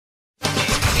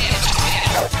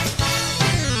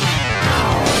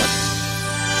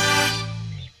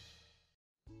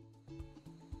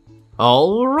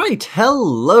Alright,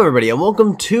 hello everybody and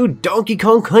welcome to Donkey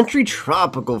Kong Country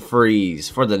Tropical Freeze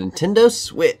for the Nintendo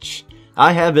Switch.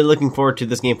 I have been looking forward to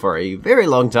this game for a very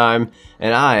long time,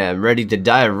 and I am ready to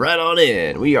dive right on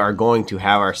in. We are going to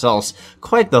have ourselves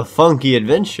quite the funky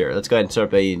adventure. Let's go ahead and start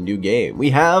up a new game. We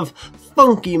have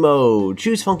Funky Mode.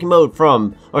 Choose Funky Mode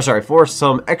for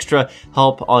some extra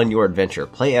help on your adventure.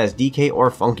 Play as DK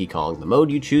or Funky Kong. The mode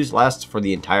you choose lasts for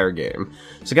the entire game.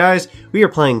 So guys, we are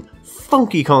playing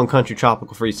Funky Kong Country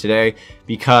Tropical Freeze today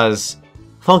because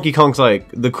Funky Kong's like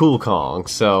the cool Kong.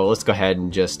 So let's go ahead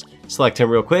and just select him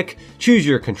real quick. Choose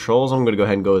your controls. I'm going to go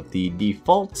ahead and go with the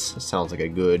defaults. Sounds like a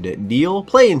good deal.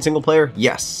 Play in single player.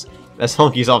 Yes. That's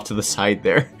Funky's off to the side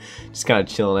there. Just kind of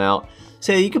chilling out.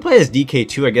 So you can play as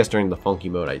DK2, I guess, during the Funky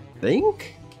mode, I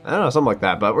think? I don't know, something like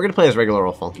that. But we're going to play as regular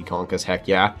old Funky Kong, because heck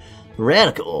yeah.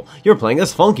 Radical! You're playing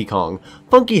as Funky Kong.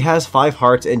 Funky has 5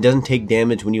 hearts and doesn't take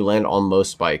damage when you land on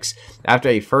most spikes. After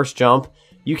a first jump,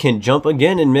 you can jump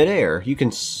again in midair. You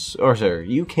can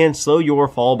slow your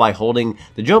fall by holding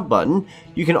the jump button.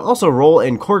 You can also roll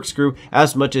and corkscrew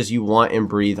as much as you want and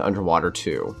breathe underwater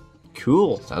too.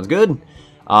 Cool, sounds good.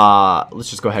 Let's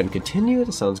just go ahead and continue.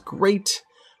 That sounds great.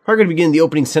 We're going to begin the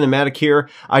opening cinematic here.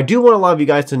 I do want a lot of you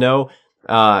guys to know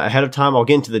ahead of time. I'll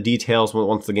get into the details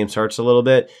once the game starts a little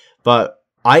bit. But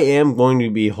I am going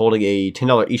to be holding a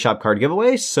 $10 eShop card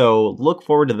giveaway, so look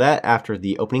forward to that after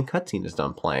the opening cutscene is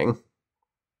done playing.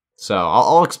 So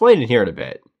I'll explain it here in a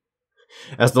bit.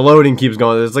 As the loading keeps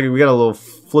going, it's like we got a little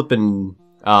flipping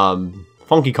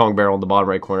Funky Kong barrel in the bottom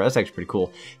right corner. That's actually pretty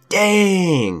cool.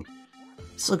 Dang!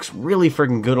 This looks really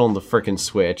freaking good on the freaking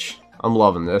Switch. I'm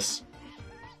loving this.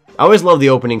 I always love the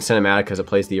opening cinematic because it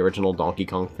plays the original Donkey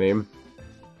Kong theme.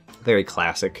 Very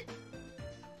classic.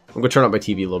 I'm going to turn up my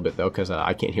TV a little bit, though, because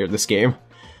I can't hear this game.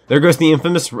 There goes the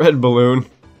infamous red balloon.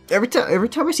 Every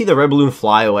time I see the red balloon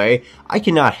fly away, I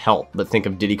cannot help but think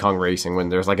of Diddy Kong Racing when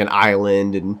there's like an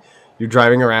island and you're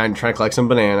driving around trying to collect some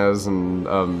bananas and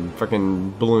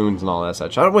freaking balloons and all that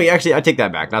such. Wait, actually, I take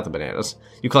that back. Not the bananas.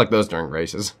 You collect those during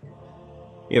races.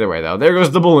 Either way, though, there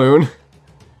goes the balloon.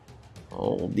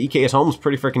 Oh, DK's home's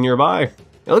pretty freaking nearby.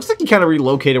 It looks like he kind of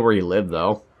relocated where he lived,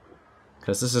 though.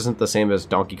 Because this isn't the same as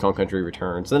Donkey Kong Country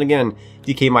Returns. Then again,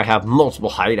 DK might have multiple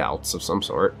hideouts of some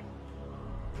sort.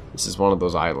 This is one of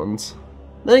those islands.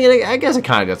 Then again, I guess it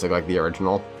kind of does look like the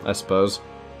original, I suppose.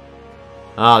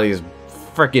 Ah, these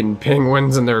frickin'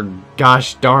 penguins and their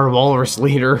gosh darn walrus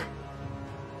leader.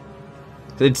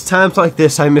 It's times like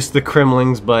this I miss the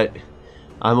Kremlings, but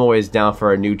I'm always down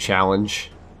for a new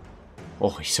challenge. Oh,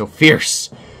 he's so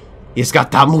fierce. He's got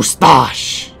that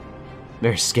mustache.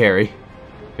 Very scary.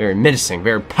 Very menacing,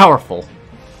 very powerful.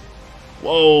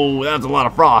 Whoa, that's a lot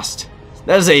of frost.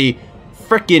 That is a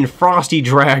frickin' frosty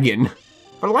dragon.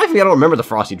 For the life of me, I don't remember the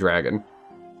frosty dragon.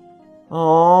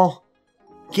 Oh,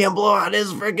 can't blow out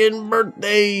his frickin'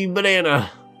 birthday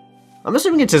banana. I'm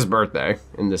assuming it's his birthday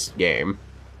in this game,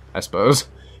 I suppose.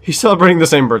 He's celebrating the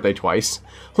same birthday twice.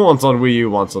 Once on Wii U,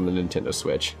 once on the Nintendo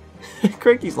Switch.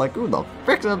 Cranky's like, who the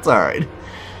frick's outside?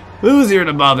 Who's here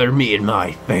to bother me and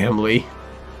my family?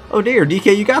 Oh dear,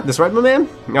 DK, you got this, right, my man?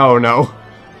 Oh no.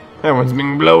 That one's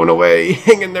being blown away.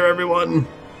 Hang in there, everyone.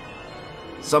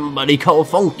 Somebody call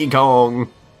Funky Kong.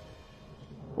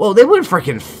 Whoa, they went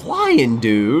freaking flying,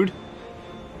 dude.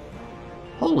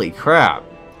 Holy crap.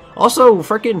 Also,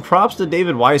 freaking props to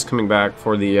David Wise coming back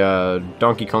for the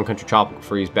Donkey Kong Country Tropical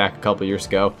Freeze back a couple years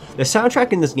ago. The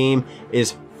soundtrack in this game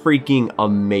is freaking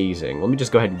amazing. Let me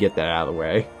just go ahead and get that out of the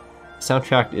way. The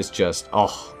soundtrack is just,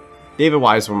 oh. David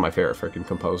Wise is one of my favorite freaking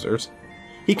composers.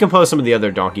 He composed some of the other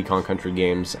Donkey Kong Country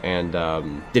games and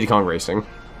Diddy Kong Racing.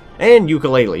 And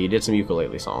ukulele. He did some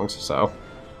ukulele songs, so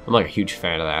I'm like a huge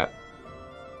fan of that.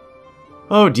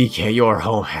 Oh, DK, your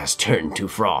home has turned to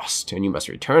frost, and you must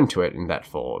return to it in that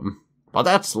form. But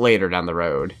that's later down the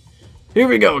road. Here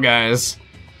we go, guys.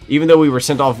 Even though we were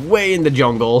sent off way in the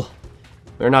jungle,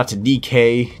 we're not to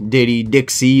DK, Diddy,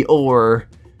 Dixie, or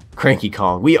Cranky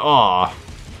Kong. We are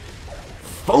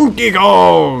Funky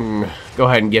Kong! Go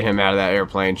ahead and get him out of that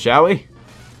airplane, shall we?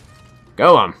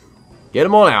 Go on. Get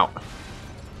him on out.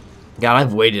 God,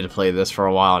 I've waited to play this for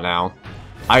a while now.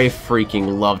 I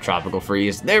freaking love Tropical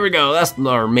Freeze. There we go. That's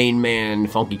our main man,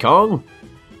 Funky Kong.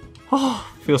 Oh,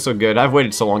 feels so good. I've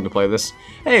waited so long to play this.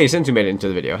 Hey, Sensu made it into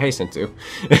the video. Hey, Sensu.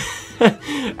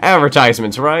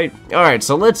 Advertisements, right? Alright,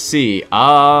 so let's see.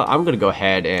 I'm going to go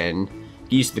ahead and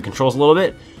get used to the controls a little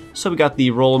bit. So we got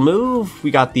the roll move,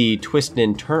 we got the twist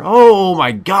and turn. Oh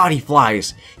my god, he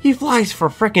flies! He flies for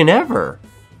frickin' ever!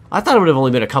 I thought it would have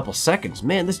only been a couple seconds.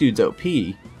 Man, this dude's OP.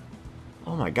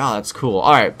 Oh my god, that's cool.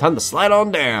 Alright, time to slide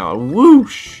on down.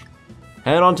 Whoosh!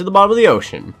 head on to the bottom of the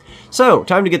ocean. So,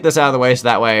 time to get this out of the way, so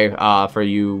that way, for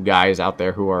you guys out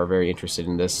there who are very interested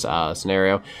in this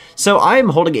scenario. So, I am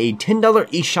holding a $10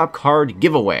 eShop card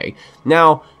giveaway.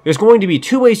 Now, there's going to be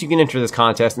 2 ways you can enter this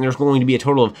contest, and there's going to be a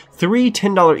total of 3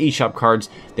 $10 eShop cards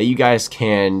that you guys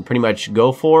can pretty much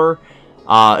go for.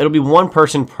 It'll be 1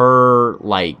 person per,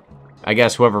 like, I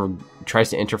guess whoever tries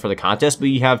to enter for the contest, but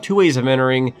you have 2 ways of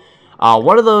entering.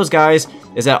 One of those, guys,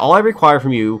 is that all I require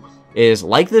from you is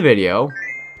like the video,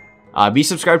 be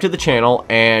subscribed to the channel,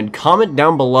 and comment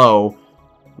down below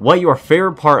what your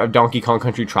favorite part of Donkey Kong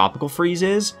Country Tropical Freeze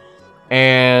is.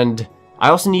 And I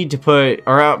also need to put,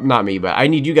 or not me, but I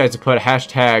need you guys to put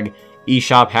hashtag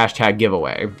eShop hashtag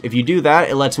giveaway. If you do that,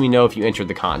 it lets me know if you entered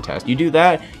the contest. You do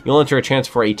that, you'll enter a chance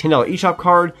for a $10 eShop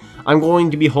card. I'm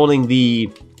going to be holding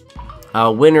the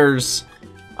winners,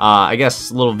 I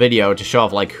guess, little video to show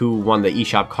off like who won the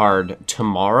eShop card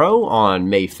tomorrow on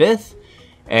May 5th.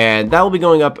 And that will be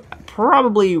going up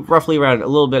probably roughly around a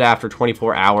little bit after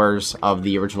 24 hours of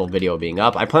the original video being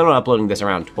up. I plan on uploading this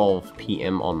around 12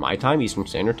 p.m. on my time, Eastern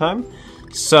Standard Time.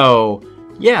 So,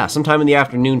 yeah, sometime in the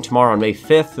afternoon tomorrow on May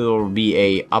 5th, there will be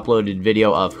a uploaded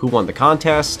video of who won the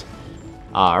contest,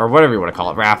 or whatever you want to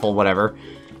call it, raffle, whatever.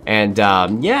 And,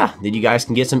 yeah, then you guys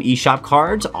can get some eShop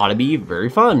cards. Ought to be very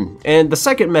fun. And the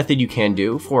second method you can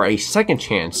do for a second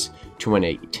chance to win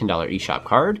a $10 eShop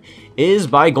card is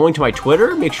by going to my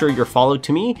Twitter. Make sure you're followed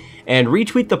to me and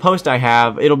retweet the post I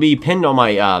have. It'll be pinned on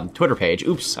my Twitter page.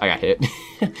 Oops, I got hit.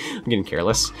 I'm getting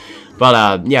careless.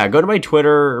 But yeah, go to my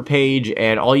Twitter page,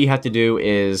 and all you have to do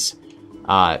is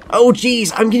oh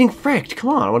geez, I'm getting fricked. Come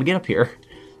on, I want to get up here.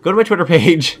 Go to my Twitter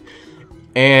page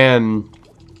and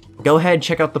go ahead,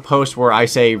 check out the post where I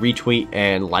say retweet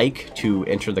and like to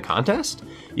enter the contest.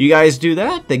 You guys do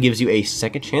that, that gives you a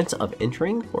second chance of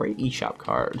entering for an eShop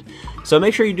card. So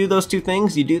make sure you do those 2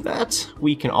 things. You do that,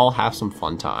 we can all have some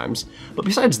fun times. But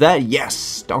besides that,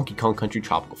 yes, Donkey Kong Country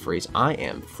Tropical Freeze. I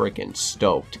am freaking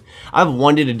stoked. I've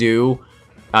wanted to do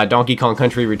Donkey Kong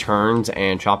Country Returns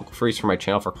and Tropical Freeze for my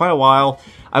channel for quite a while.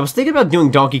 I was thinking about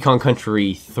doing Donkey Kong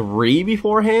Country 3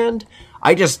 beforehand.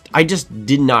 I just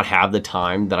did not have the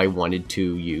time that I wanted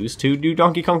to use to do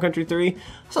Donkey Kong Country 3.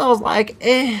 So I was like,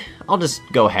 I'll just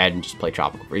go ahead and just play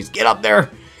Tropical Freeze. Get up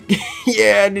there!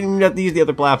 Yeah, I didn't even have to use the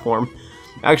other platform.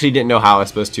 I actually didn't know how I was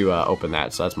supposed to open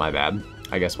that, so that's my bad.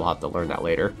 I guess we'll have to learn that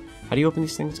later. How do you open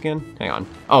these things again? Hang on.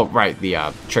 Oh, right,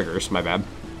 the triggers, my bad.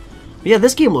 But yeah,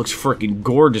 this game looks freaking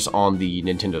gorgeous on the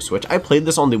Nintendo Switch. I played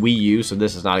this on the Wii U, so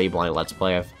this is not a blind Let's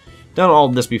Play. I've done all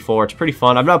of this before. It's pretty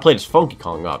fun. I've not played as Funky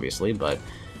Kong, obviously, but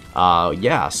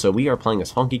yeah, so we are playing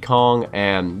as Funky Kong,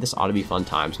 and this ought to be fun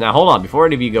times. Now, hold on. Before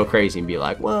any of you go crazy and be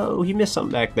like, whoa, he missed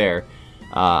something back there,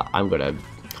 I'm gonna...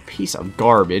 piece of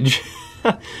garbage.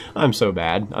 I'm so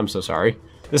bad. I'm so sorry.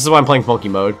 This is why I'm playing Funky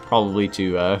Mode, probably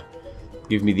to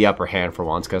give me the upper hand for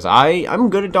once, because I'm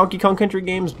good at Donkey Kong Country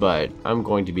games, but I'm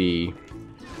going to be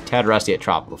tad rusty at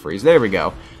Tropical Freeze. There we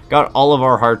go. Got all of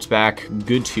our hearts back.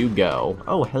 Good to go.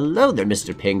 Oh, hello there,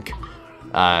 Mr. Pink.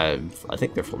 I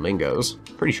think they're flamingos.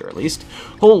 Pretty sure, at least.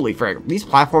 Holy frick. These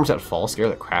platforms that fall scare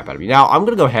the crap out of me. Now, I'm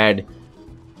going to go ahead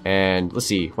and... let's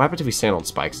see. What happens if we stand on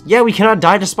spikes? Yeah, we cannot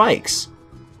die to spikes.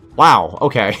 Wow.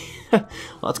 Okay. Well,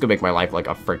 that's going to make my life, like,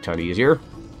 a frick ton easier.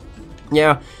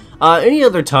 Yeah. Any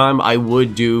other time, I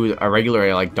would do a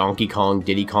regular, like, Donkey Kong,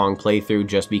 Diddy Kong playthrough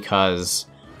just because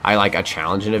I like a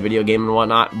challenge in a video game and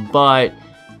whatnot. But...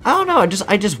 I don't know,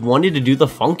 I just wanted to do the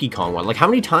Funky Kong one. Like, how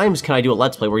many times can I do a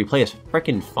Let's Play where you play as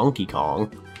frickin' Funky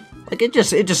Kong? Like, it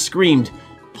just screamed,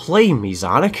 play me,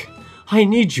 Zonic. I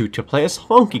need you to play as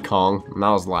Funky Kong. And I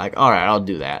was like, alright, I'll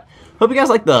do that. Hope you guys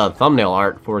like the thumbnail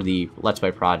art for the Let's Play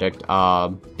project.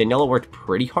 Daniela worked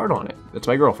pretty hard on it. That's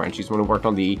my girlfriend. She's the one who worked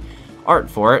on the art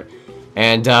for it.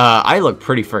 And, I look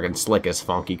pretty frickin' slick as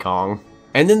Funky Kong.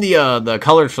 And then the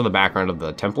colors for the background of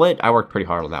the template, I worked pretty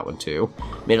hard on that one too.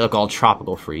 Made it look all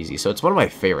tropical freezy, so it's one of my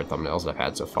favorite thumbnails I've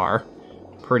had so far.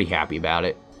 Pretty happy about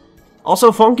it.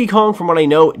 Also, Funky Kong, from what I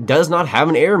know, does not have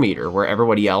an air meter, where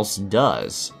everybody else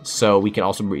does. So we can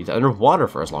also breathe underwater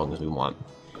for as long as we want.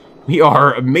 We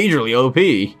are majorly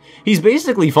OP. He's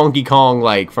basically Funky Kong,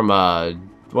 like, from,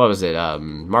 what was it,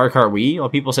 Mario Kart Wii? Well,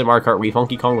 people say Mario Kart Wii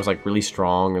Funky Kong was, like, really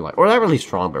strong, or not really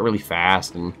strong, but really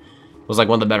fast, and... was like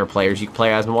one of the better players you could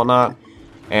play as and whatnot.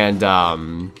 And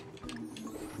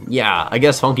yeah, I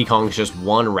guess Funky Kong's just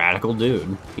one radical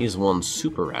dude. He's one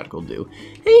super radical dude.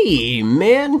 Hey,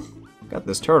 man! Got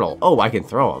this turtle. Oh, I can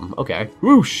throw him. Okay.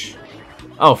 Whoosh!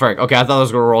 Oh, frick. Okay, I thought I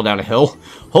was going to roll down a hill.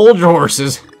 Hold your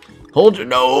horses. Hold your...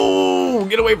 No!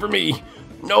 Get away from me!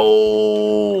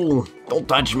 No! Don't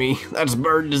touch me. That's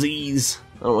bird disease.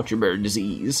 I don't want your bird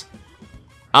disease.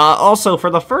 Also, for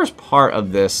the first part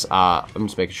of this, I'm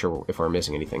just making sure if we're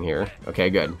missing anything here. Okay,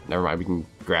 good. Never mind, we can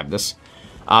grab this.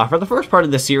 For the first part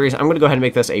of this series, I'm going to go ahead and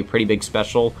make this a pretty big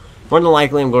special. More than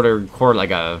likely, I'm going to record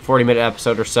like a 40-minute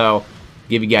episode or so,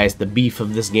 give you guys the beef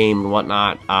of this game and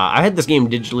whatnot. I had this game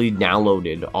digitally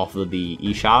downloaded off of the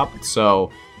eShop,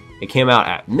 so it came out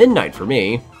at midnight for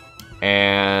me,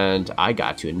 and I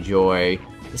got to enjoy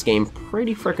this game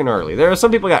pretty freaking early. There are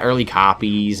some people got early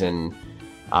copies and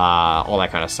all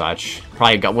that kind of such.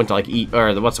 Probably went to like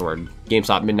what's the word?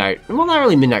 GameStop midnight. Well, not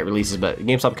really midnight releases, but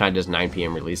GameStop kind of does 9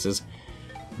 p.m. releases.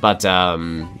 But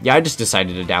yeah, I just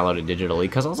decided to download it digitally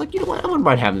because I was like, you know what, I wouldn't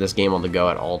mind having this game on the go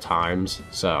at all times.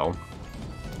 So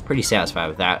pretty satisfied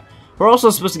with that. We're also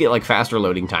supposed to get like faster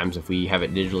loading times if we have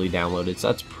it digitally downloaded, so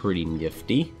that's pretty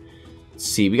nifty. Let's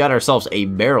see, we got ourselves a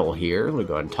barrel here. We'll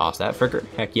go ahead and toss that fricker.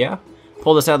 Heck yeah.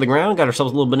 Pull this out of the ground. Got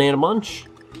ourselves a little banana bunch.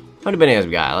 How many bananas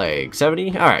we got? Like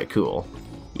 70? Alright, cool.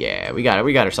 Yeah, we got it.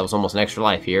 We got ourselves almost an extra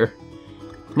life here.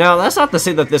 Now, that's not to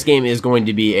say that this game is going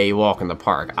to be a walk in the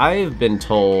park. I've been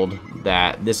told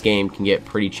that this game can get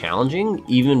pretty challenging,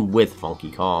 even with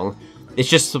Funky Kong. It's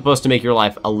just supposed to make your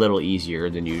life a little easier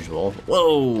than usual.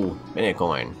 Whoa! Banana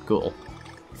coin. Cool.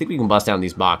 I think we can bust down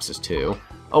these boxes, too.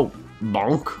 Oh,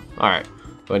 bonk. Alright,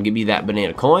 go ahead and give me that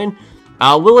banana coin.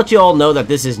 We'll let you all know that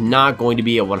this is not going to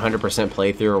be a 100%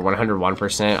 playthrough or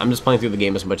 101%. I'm just playing through the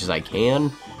game as much as I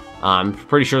can. I'm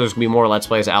pretty sure there's going to be more Let's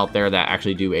Plays out there that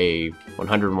actually do a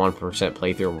 101%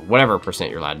 playthrough, or whatever percent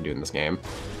you're allowed to do in this game.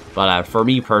 But for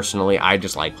me personally, I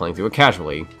just like playing through it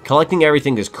casually. Collecting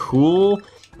everything is cool.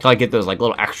 I get those like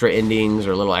little extra endings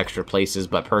or little extra places,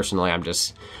 but personally, I'm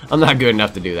not good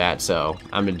enough to do that, so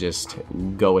I'm going to just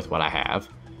go with what I have.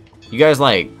 You guys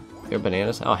like, you have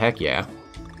bananas? Oh, heck yeah.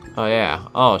 Oh, yeah.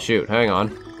 Oh, shoot. Hang on.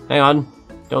 Hang on.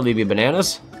 Don't leave me,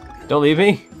 bananas. Don't leave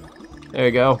me. There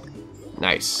you go.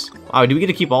 Nice. Oh, do we get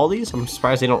to keep all these? I'm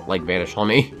surprised they don't, like, vanish on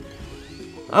me.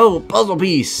 Oh, puzzle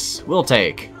piece. We'll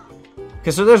take.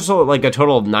 Okay, so there's, like, a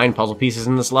total of 9 puzzle pieces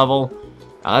in this level.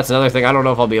 That's another thing. I don't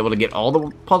know if I'll be able to get all the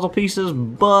puzzle pieces,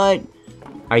 but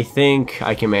I think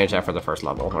I can manage that for the first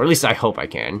level. Or at least I hope I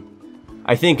can.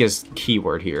 I think is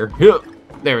keyword here.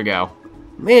 There we go.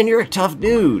 Man, you're a tough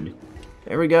dude.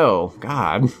 There we go.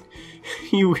 God.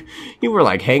 You were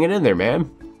like hanging in there,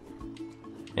 man.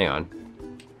 Hang on.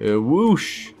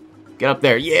 Whoosh. Get up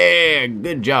there. Yeah,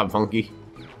 good job, Funky.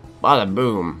 Bada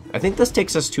boom. I think this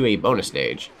takes us to a bonus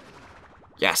stage.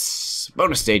 Yes,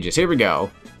 bonus stages. Here we go.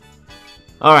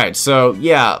 Alright, so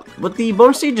yeah, with the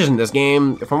bonus stages in this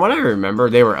game, from what I remember,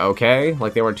 they were okay.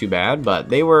 Like, they weren't too bad, but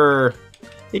they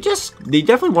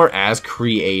definitely weren't as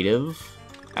creative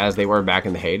as they were back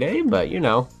in the heyday, but you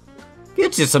know.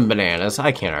 Get you some bananas,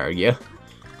 I can't argue.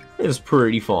 It's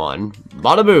pretty fun.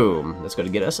 Bada boom! That's gonna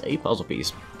get us a puzzle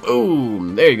piece.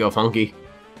 Boom! There you go, Funky.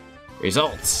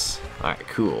 Results. Alright,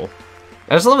 cool.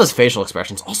 I just love his facial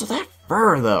expressions. Also, that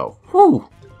fur, though. Whew!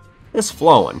 It's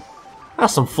flowing.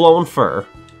 That's some flowing fur.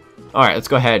 Alright, let's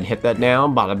go ahead and hit that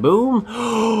down. Bada boom.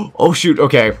 Oh, shoot.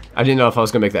 Okay. I didn't know if I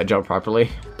was gonna make that jump properly.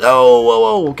 Oh, whoa,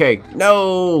 whoa. Okay.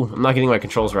 No! I'm not getting my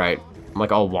controls right. I'm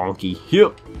like all wonky.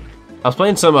 Yep. I was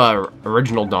playing some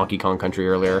original Donkey Kong Country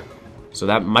earlier, so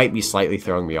that might be slightly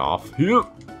throwing me off.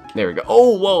 Yep. There we go.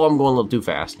 Oh, whoa, I'm going a little too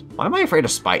fast. Why am I afraid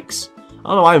of spikes? I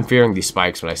don't know why I'm fearing these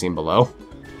spikes when I see them below.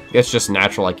 I guess just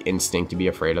natural, like, instinct to be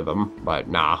afraid of them, but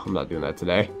nah, I'm not doing that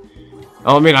today.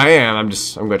 Oh, I mean, I am. I'm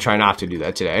gonna try not to do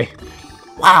that today.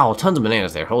 Wow, tons of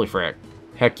bananas there. Holy frick.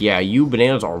 Heck yeah, you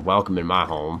bananas are welcome in my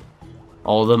home.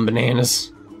 All of them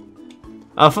bananas.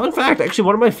 Fun fact, actually,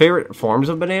 one of my favorite forms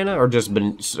of banana are just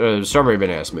strawberry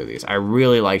banana smoothies. I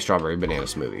really like strawberry banana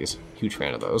smoothies. Huge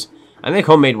fan of those. I make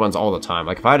homemade ones all the time.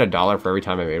 Like, if I had $1 for every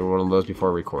time I made one of those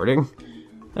before recording,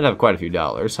 I'd have quite a few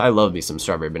dollars. I love me some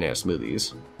strawberry banana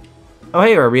smoothies. Oh,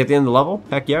 hey, are we at the end of the level?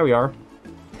 Heck yeah, we are.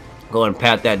 Go ahead and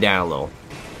pat that down a little.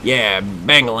 Yeah,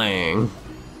 bang-a-lang.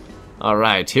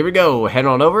 Alright, here we go. Head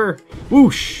on over.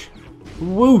 Whoosh.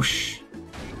 Whoosh.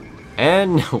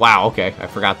 And, wow, okay. I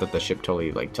forgot that the ship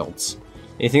totally, like, tilts.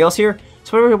 Anything else here?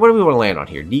 So what do we want to land on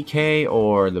here? DK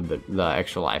or the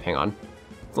extra life? Hang on.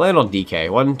 Let's land on DK.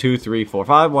 1, 2, 3, 4,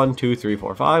 5. 1, 2, 3,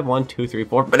 4, 5. 1, 2, 3,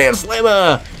 4. Banana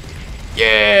slammer!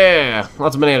 Yeah!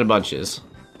 Lots of banana bunches.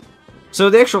 So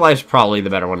the extra life's probably the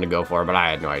better one to go for, but I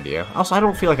had no idea. Also, I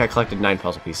don't feel like I collected 9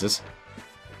 puzzle pieces.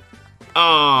 Oh,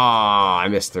 I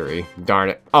missed 3. Darn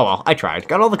it. Oh well, I tried.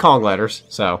 Got all the Kong letters,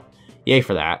 so yay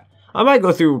for that. I might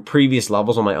go through previous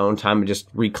levels on my own time and just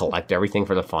recollect everything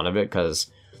for the fun of it, because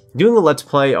doing a Let's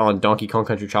Play on Donkey Kong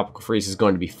Country Tropical Freeze is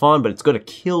going to be fun, but it's going to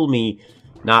kill me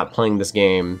not playing this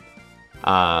game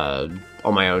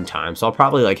on my own time, so I'll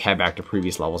probably like head back to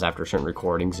previous levels after certain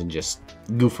recordings and just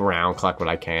goof around, collect what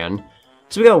I can.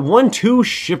 So we got 1-2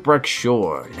 Shipwreck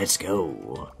Shore. Let's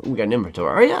go. Ooh, we got an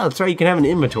inventory. Oh yeah, that's right, you can have an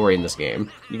inventory in this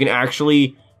game. You can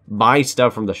actually buy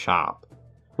stuff from the shop,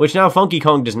 which now Funky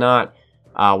Kong does not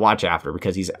watch after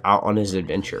because he's out on his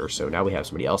adventure. So now we have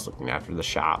somebody else looking after the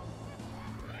shop.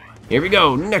 Here we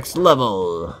go, next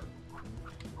level.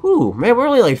 Whew, man, we're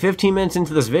only like 15 minutes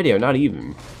into this video, not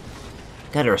even.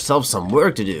 Got ourselves some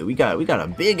work to do. We got a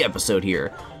big episode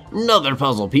here. Another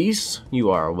puzzle piece.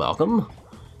 You are welcome.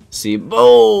 See,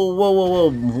 whoa,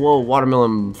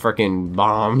 watermelon frickin'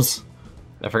 bombs.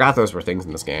 I forgot those were things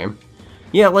in this game.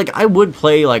 Yeah, like, I would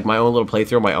play, like, my own little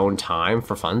playthrough on my own time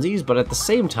for funsies, but at the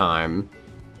same time,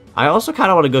 I also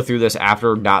kind of want to go through this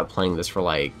after not playing this for,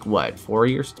 like, what, 4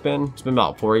 years it's been? It's been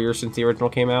about 4 years since the original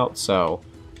came out, so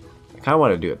I kind of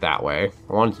want to do it that way.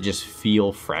 I want it to just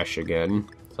feel fresh again,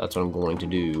 so that's what I'm going to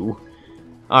do.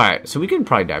 Alright, so we can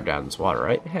probably dive down in this water,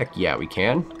 right? Heck yeah, we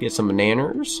can. Get some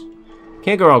bananas.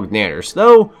 Can't go wrong with bananas,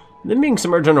 though, them being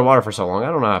submerged underwater for so long, I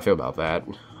don't know how I feel about that.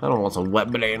 I don't want some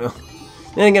wet banana.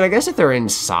 Then again, I guess if they're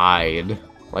inside,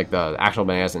 like the actual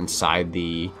bananas inside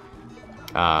the,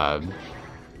 what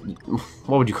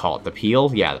would you call it? The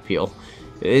peel? Yeah, the peel.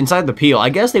 Inside the peel, I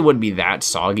guess they wouldn't be that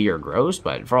soggy or gross,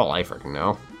 but for all I freaking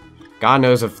know. God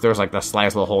knows if there's like the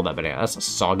slightest little hole in that banana. That's a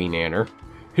soggy nanner.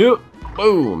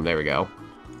 Boom! There we go.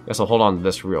 Guess I'll hold on to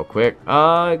this real quick.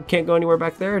 Can't go anywhere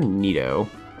back there? Neato.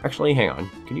 Actually, hang on.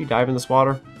 Can you dive in this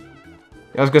water?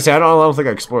 I was gonna say, I don't think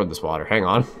I explored this water. Hang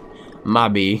on. My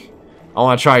bee. I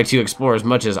want to try to explore as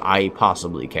much as I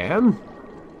possibly can.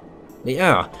 But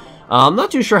yeah, I'm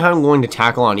not too sure how I'm going to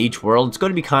tackle on each world. It's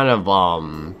going to be kind of,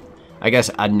 I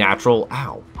guess, a natural,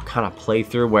 kind of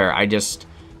playthrough where I just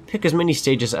pick as many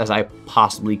stages as I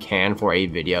possibly can for a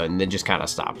video and then just kind of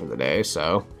stop for the day.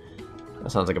 So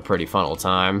that sounds like a pretty fun old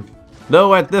time.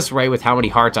 Though at this rate, with how many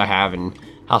hearts I have and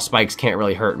how spikes can't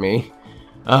really hurt me,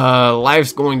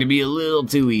 life's going to be a little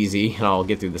too easy, and I'll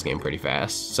get through this game pretty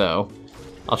fast. So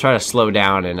I'll try to slow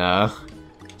down and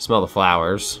smell the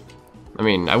flowers. I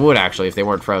mean, I would actually if they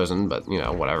weren't frozen, but you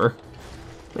know, whatever.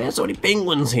 Man, so many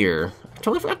penguins here. I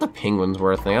totally forgot the penguins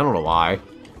were a thing. I don't know why.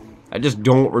 I just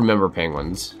don't remember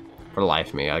penguins for the life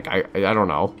of me. Like I don't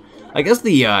know. I guess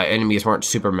the enemies weren't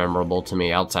super memorable to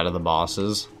me outside of the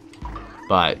bosses.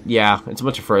 But yeah, it's a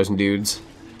bunch of frozen dudes.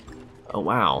 Oh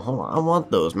wow, hold on. I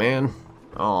want those, man.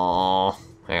 Oh,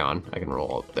 hang on. I can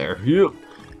roll up there. Yep.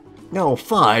 No,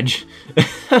 fudge.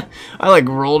 I like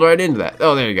rolled right into that.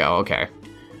 Oh, there you go. Okay.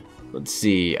 Let's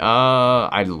see.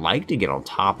 I'd like to get on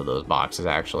top of those boxes,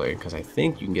 actually, because I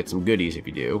think you can get some goodies if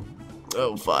you do.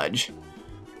 Oh, fudge.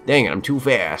 Dang it, I'm too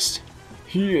fast.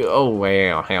 Oh,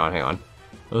 hang on.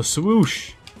 A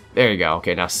swoosh. There you go.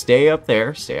 Okay, now stay up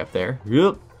there. Stay up there.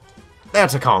 Yep.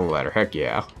 That's a Kong letter. Heck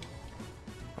yeah.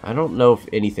 I don't know if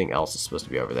anything else is supposed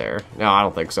to be over there. No, I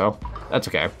don't think so. That's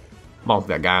okay. Bonk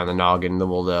that guy on the noggin, then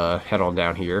we'll head on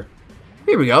down here.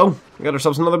 Here we go. We got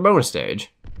ourselves another bonus stage.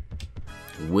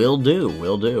 Will do,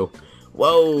 will do.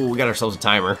 Whoa, we got ourselves a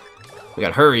timer. We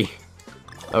gotta hurry.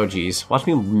 Oh, geez. Watch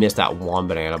me miss that one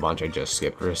banana bunch I just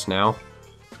skipped just now.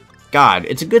 God,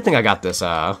 it's a good thing I got this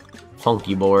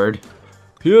funky board.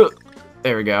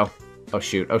 There we go. Oh,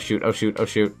 shoot, oh, shoot, oh, shoot, oh,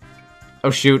 shoot. Oh,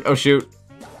 shoot, oh, shoot.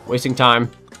 Wasting time.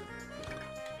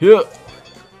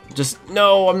 Just,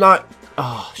 no, I'm not.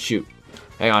 Oh, shoot.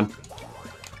 Hang on.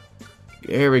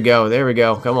 There we go. There we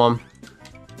go. Come on.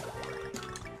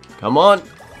 Come on.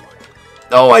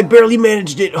 Oh, I barely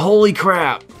managed it. Holy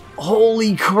crap.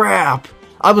 Holy crap.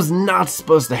 I was not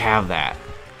supposed to have that.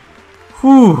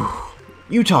 Whew.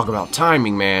 You talk about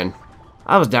timing, man.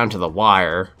 I was down to the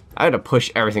wire. I had to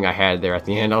push everything I had there at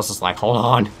the end. I was just like, hold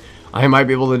on. I might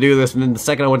be able to do this. And then the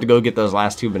second I went to go get those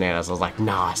last 2 bananas, I was like,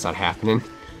 nah, it's not happening.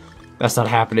 That's not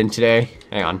happening today.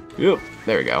 Hang on. Yep.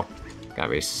 There we go. Got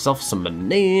myself some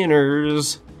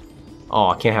bananas. Oh,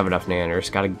 I can't have enough bananas.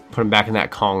 Gotta put them back in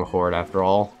that Kong horde after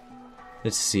all.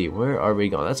 Let's see. Where are we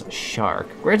going? That's a shark.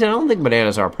 Granted, I don't think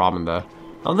bananas are a problem, though.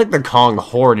 I don't think the Kong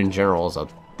horde in general is a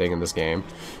thing in this game.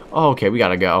 Oh, okay, we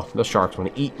gotta go. Those sharks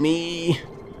want to eat me.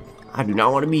 I do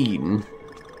not want to be eaten.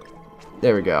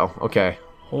 There we go. Okay.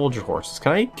 Hold your horses.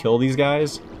 Can I kill these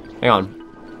guys? Hang on.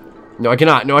 No, I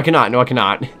cannot. No, I cannot. No, I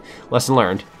cannot. Lesson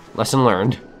learned. Lesson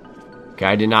learned. Okay,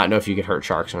 I did not know if you could hurt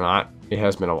sharks or not. It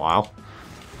has been a while.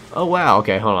 Oh, wow.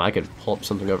 Okay, hold on. I could pull up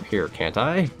something over here, can't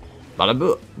I? Bada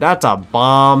boo. That's a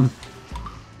bomb.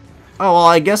 Oh, well,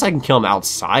 I guess I can kill them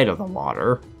outside of the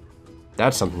water.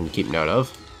 That's something to keep note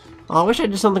of. Oh, I wish I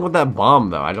did something with that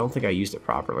bomb, though. I don't think I used it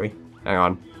properly. Hang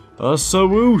on. A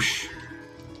swoosh.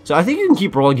 So I think you can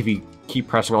keep rolling if you keep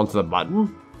pressing onto the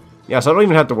button. Yeah, so I don't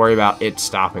even have to worry about it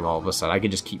stopping all of a sudden. I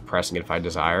could just keep pressing it if I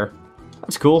desire.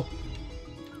 That's cool.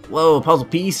 Whoa, puzzle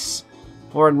piece.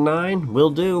 4/9. Will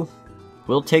do.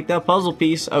 We'll take that puzzle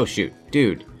piece. Oh, shoot.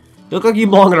 Dude. You look like you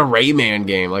belong in a Rayman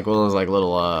game. Like one of those, like,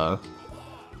 little,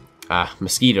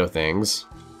 mosquito things.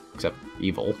 Except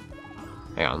evil.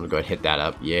 Hang on, I'm gonna go ahead and hit that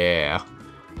up. Yeah.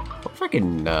 What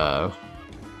freaking, oh,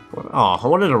 I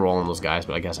wanted to roll on those guys,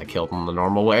 but I guess I killed them the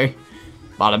normal way.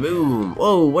 Bada boom.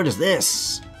 Whoa, what is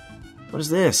this? What is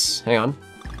this? Hang on.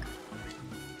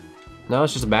 No,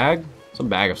 it's just a bag? Some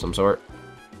bag of some sort.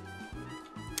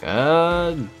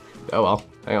 Oh well.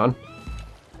 Hang on.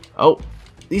 Oh,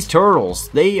 these turtles.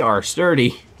 They are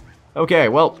sturdy. Okay,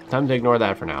 well, time to ignore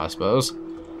that for now, I suppose.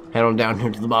 Head on down here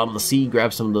to the bottom of the sea,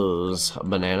 grab some of those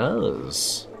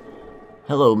bananas.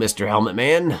 Hello, Mr. Helmet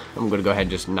Man. I'm gonna go ahead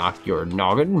and just knock your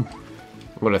noggin.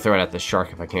 I'm gonna throw it at the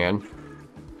shark if I can.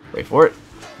 Wait for it.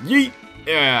 Yeet!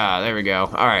 Yeah, there we go.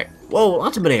 Alright. Whoa,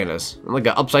 lots of bananas. Like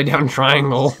an upside down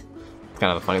triangle.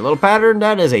 Kind of a funny little pattern.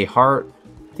 That is a heart.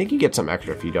 I think you get some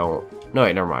extra if you don't. No,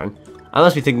 wait, never mind. I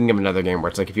must be thinking of another game where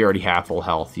it's like if you already have full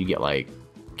health, you get like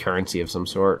currency of some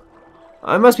sort.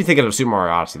 I must be thinking of Super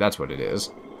Mario Odyssey. That's what it is.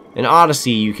 In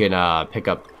Odyssey, you can pick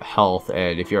up health,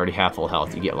 and if you already have full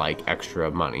health, you get like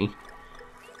extra money.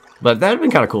 But that'd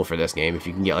been kind of cool for this game if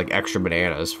you can get like extra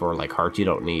bananas for like hearts you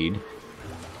don't need.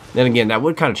 Then again, that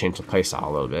would kind of change the playstyle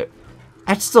a little bit.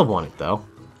 I'd still want it though.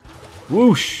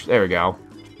 Whoosh! There we go.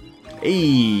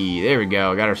 Hey, there we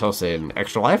go. Got ourselves an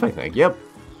extra life, I think. Yep.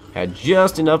 Had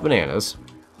just enough bananas.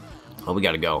 Oh, we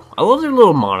gotta go. I love their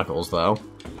little monocles, though.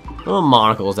 Little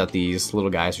monocles that these little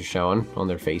guys are showing on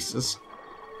their faces.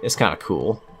 It's kind of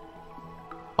cool.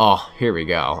 Oh, here we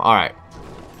go. Alright.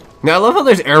 Now, I love how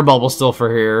there's air bubbles still for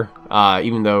here,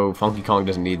 even though Funky Kong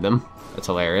doesn't need them. That's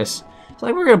hilarious. It's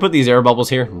like, we're gonna put these air bubbles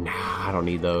here. Nah, I don't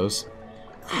need those.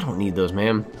 I don't need those,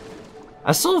 man.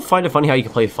 I still find it funny how you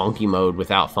can play Funky mode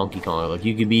without Funky Kong. Like,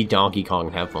 you could be Donkey Kong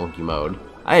and have Funky mode.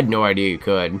 I had no idea you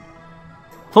could.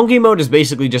 Funky mode is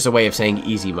basically just a way of saying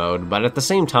easy mode, but at the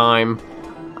same time,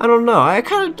 I don't know.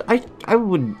 I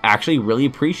would actually really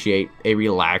appreciate a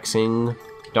relaxing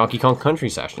Donkey Kong Country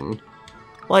session.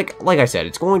 Like I said,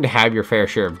 it's going to have your fair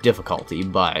share of difficulty,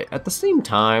 but at the same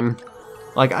time,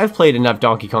 like, I've played enough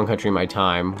Donkey Kong Country in my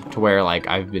time to where, like,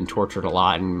 I've been tortured a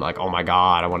lot and, like, oh my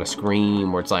god, I want to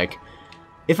scream, where it's like,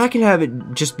 if I can have it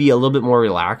just be a little bit more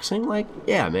relaxing, like,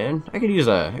 yeah, man, I could use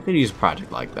a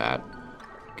project like that.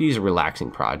 I could use a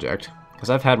relaxing project, because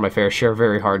I've had my fair share of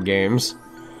very hard games.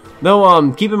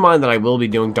 Though, keep in mind that I will be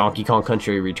doing Donkey Kong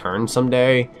Country Return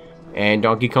someday, and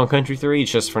Donkey Kong Country 3.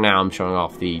 It's just for now I'm showing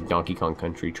off the Donkey Kong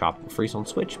Country Tropical Freeze on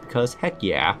Switch, because heck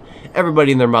yeah,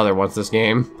 everybody and their mother wants this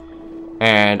game.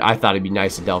 And I thought it'd be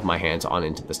nice to delve my hands on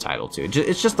into this title too.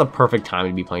 It's just the perfect time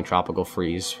to be playing Tropical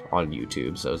Freeze on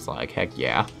YouTube, so it's like, heck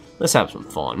yeah, let's have some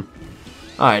fun.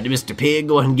 Alright, Mr. Pig,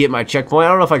 go ahead and get my checkpoint. I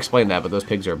don't know if I explained that, but those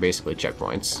pigs are basically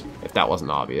checkpoints, if that wasn't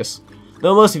obvious.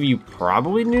 Though most of you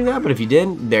probably knew that, but if you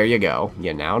didn't, there you go.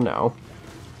 You now know.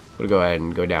 I'm gonna go ahead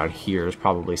and go down here. There's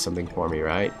probably something for me,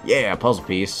 right? Yeah, puzzle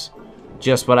piece.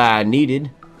 Just what I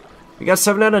needed. We got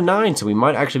 7 out of 9, so we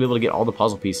might actually be able to get all the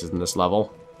puzzle pieces in this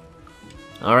level.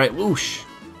 Alright, whoosh.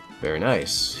 Very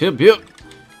nice. Hip, hip.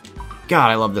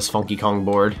 God, I love this Funky Kong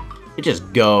board. It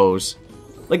just goes.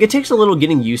 Like, it takes a little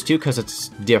getting used to because it's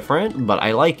different, but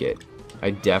I like it. I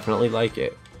definitely like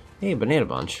it. Hey, banana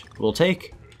bunch. We'll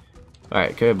take.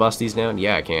 Alright, can I bust these down?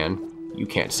 Yeah, I can. You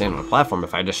can't stand on a platform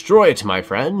if I destroy it, my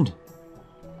friend.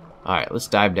 Alright, let's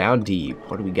dive down deep.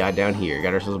 What do we got down here?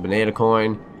 Got ourselves a banana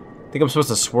coin. I think I'm supposed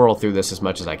to swirl through this as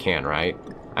much as I can, right?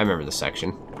 I remember this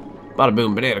section. Bada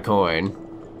boom, banana coin.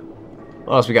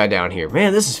 What else we got down here?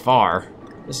 Man, this is far.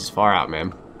 This is far out,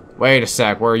 man. Wait a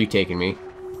sec, where are you taking me?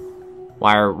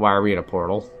 Why are we in a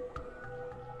portal?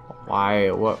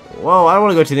 Why, what? Whoa, I don't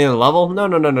want to go to the end of the level. No,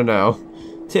 no, no, no,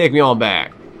 no. Take me on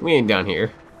back. We ain't down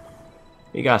here.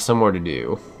 We got somewhere to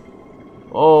do.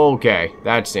 Okay,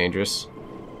 that's dangerous.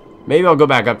 Maybe I'll go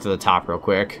back up to the top real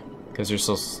quick, because there's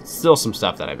still some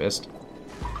stuff that I missed.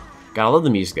 God, I love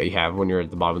the music that you have when you're at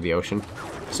the bottom of the ocean.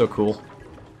 So cool.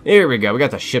 Here we go, we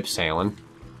got the ship sailing.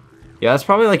 Yeah, that's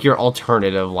probably like your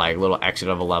alternative, like, little exit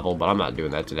of a level, but I'm not doing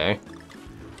that today.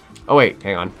 Oh wait,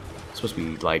 hang on. It's supposed to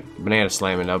be, like, banana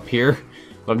slamming up here,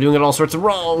 but I'm doing it all sorts of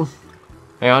wrong.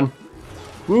 Hang on.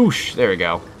 Whoosh, there we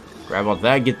go. Grab all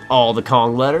that, get all the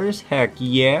Kong letters, heck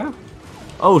yeah.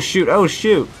 Oh shoot, oh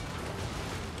shoot.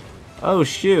 Oh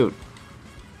shoot.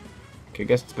 Okay, I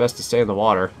guess it's best to stay in the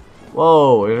water.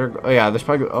 Whoa, oh yeah, there's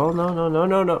probably, oh no, no, no,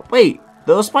 no, no. Wait,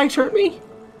 those spikes hurt me?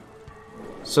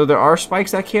 So there are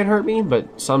spikes that can't hurt me,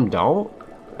 but some don't?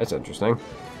 That's interesting.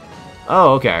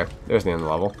 Oh, okay. There's the end of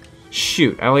the level.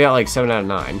 Shoot, I only got like 7 out of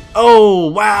 9.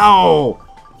 Oh, wow!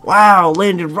 Wow,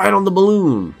 landed right on the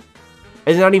balloon.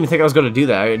 I did not even think I was going to do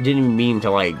that. I didn't even mean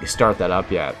to, like, start that up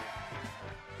yet.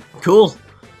 Cool. So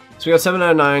we got 7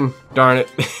 out of 9. Darn it.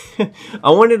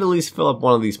 I wanted to at least fill up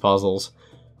one of these puzzles,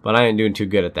 but I ain't doing too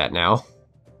good at that now.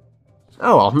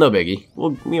 Oh well, no biggie.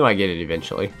 We might get it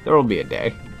eventually. There will be a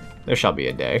day. There shall be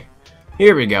a day.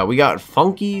 Here we go. We got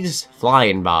Funky's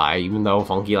flying by, even though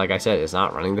Funky, like I said, is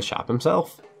not running the shop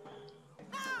himself.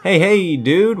 Hey,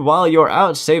 dude, while you're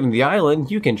out saving the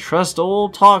island, you can trust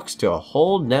old Talks to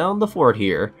hold down the fort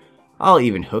here. I'll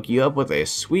even hook you up with a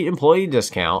sweet employee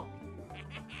discount.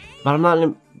 But I'm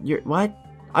not what?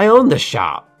 I own the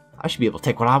shop. I should be able to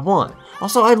take what I want.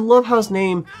 Also, I love how his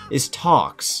name is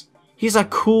Talks. He's a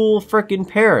cool frickin'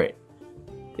 parrot.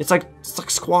 It's like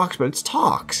Squawks, but it's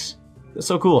Talks. That's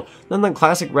so cool. Then the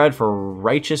classic red for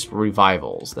righteous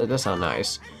revivals. That does sound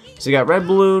nice. So you got red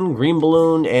balloon, green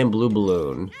balloon, and blue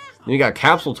balloon. Then you got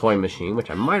capsule toy machine, which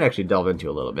I might actually delve into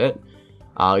a little bit.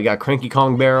 You got Cranky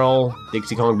Kong barrel,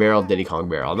 Dixie Kong barrel, Diddy Kong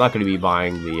barrel. I'm not going to be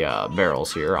buying the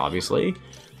barrels here, obviously.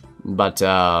 But,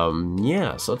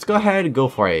 yeah. So let's go ahead and go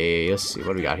for a... Let's see,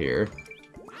 what do we got here?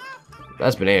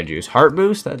 That's banana juice. Heart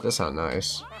boost? That does sound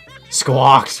nice.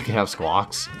 Squawks! You can have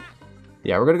Squawks.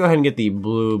 Yeah, we're going to go ahead and get the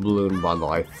blue balloon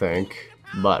bundle, I think.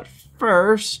 But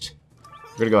first...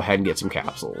 we're gonna go ahead and get some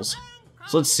capsules.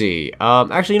 So let's see.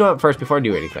 Actually, you know what? First, before I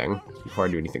do anything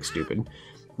stupid,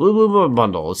 blue balloon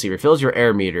bundle. Let's see. Refills your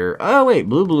air meter. Oh wait,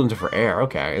 blue balloons are for air.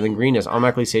 Okay, and then green is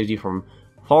automatically saves you from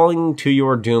falling to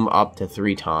your doom up to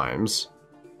 3 times.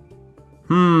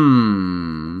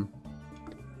 I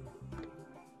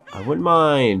wouldn't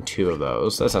mind 2 of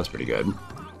those. That sounds pretty good.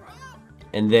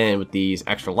 And then with these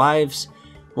extra lives,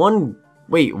 one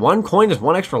coin is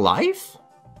 1 extra life.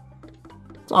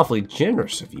 Awfully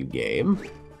generous of you, game.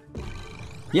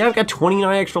 Yeah, I've got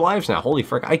 29 extra lives now. Holy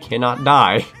frick, I cannot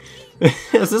die.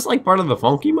 Is this like part of the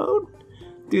funky mode?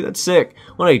 Dude, that's sick.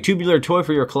 Want a tubular toy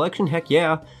for your collection? Heck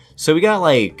yeah. So we got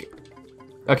like...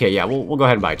 okay, yeah, we'll go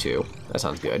ahead and buy 2. That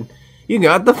sounds good. You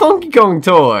got the Funky Kong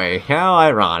toy. How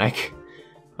ironic.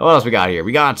 What else we got here?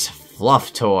 We got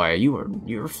Fluff toy.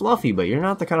 You're fluffy, but you're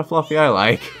not the kind of fluffy I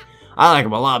like. I like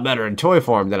them a lot better in toy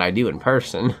form than I do in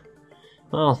person.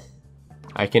 Well...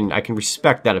 I can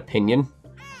respect that opinion.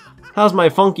 How's my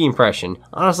funky impression?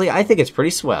 Honestly, I think it's pretty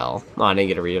swell. Oh, I didn't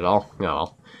get to read it all.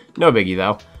 No biggie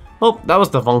though. Well, that was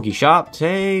the funky shop.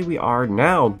 Today we are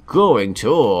now going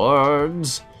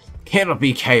towards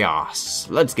Canopy Chaos.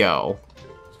 Let's go.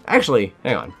 Actually,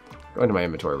 hang on. Go into my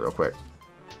inventory real quick.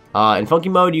 In funky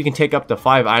mode, you can take up to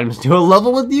 5 items to a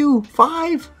level with you.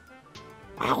 5?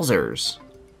 Wowzers.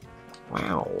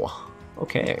 Wow.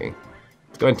 Okay.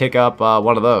 Go ahead and take up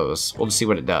one of those. We'll just see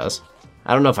what it does.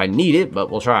 I don't know if I need it,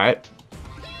 but we'll try it.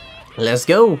 Let's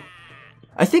go.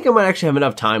 I think I might actually have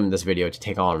enough time in this video to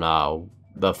take on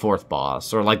the 4th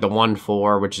boss, or like the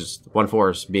 1-4, which is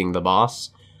 1-4 being the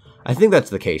boss. I think that's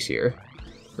the case here.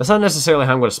 That's not necessarily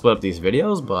how I'm going to split up these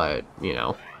videos, but you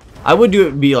know, I would do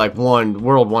it be like world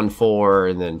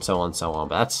 1-4 and then so on and so on.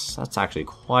 But that's actually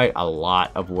quite a lot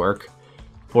of work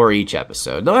for each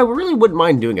episode. No, I really wouldn't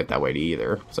mind doing it that way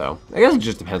either. So, I guess it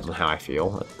just depends on how I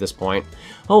feel at this point.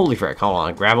 Holy frick, hold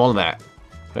on, grab all of that.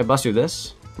 Can I bust through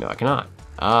this? No, I cannot.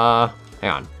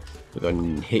 Hang on. We're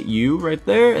going to hit you right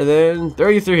there, and then throw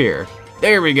you through here.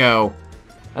 There we go.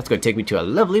 That's going to take me to a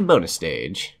lovely bonus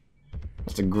stage.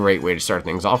 That's a great way to start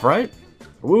things off, right?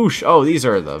 Whoosh. Oh, these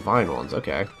are the vine ones.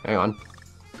 Okay, hang on.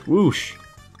 Whoosh.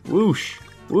 Whoosh.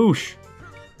 Whoosh.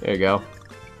 There you go.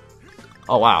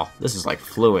 Oh wow, this is like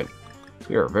fluent.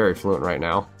 We are very fluent right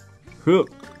now.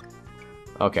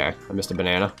 Okay, I missed a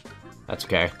banana. That's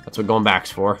okay. That's what going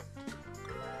back's for.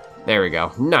 There we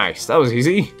go. Nice. That was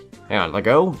easy. Hang on, let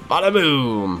go. Bada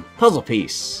boom. Puzzle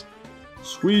piece.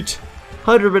 Sweet.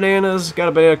 100 bananas. Got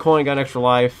a banana coin. Got an extra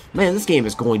life. Man, this game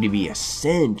is going to be a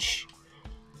cinch.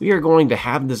 We are going to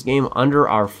have this game under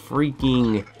our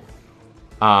freaking...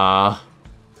 Actually,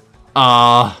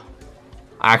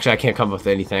 I can't come up with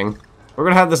anything. We're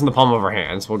gonna have this in the palm of our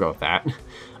hands. We'll go with that.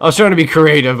 I was trying to be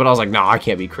creative, but I was like, no, I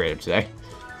can't be creative today.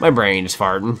 My brain is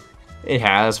farting. It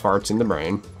has farts in the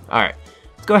brain. Alright.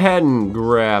 Let's go ahead and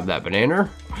grab that banana.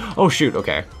 Oh, shoot.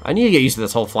 Okay. I need to get used to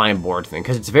this whole flying board thing,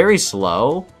 because it's very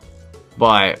slow,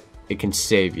 but it can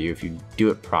save you if you do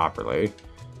it properly.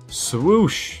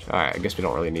 Swoosh. Alright, I guess we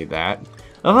don't really need that.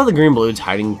 I love how the green balloon's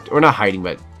hiding, or not hiding,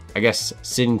 but I guess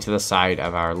sitting to the side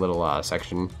of our little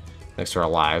section next to our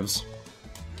lives.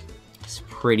 It's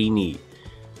pretty neat.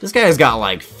 This guy's got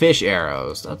like fish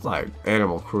arrows. That's like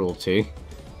animal cruelty.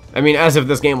 I mean, as if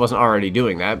this game wasn't already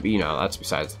doing that, but you know, that's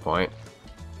besides the point.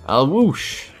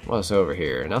 Whoosh. What's over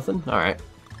here? Nothing? Alright.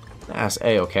 That's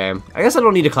A-okay. I guess I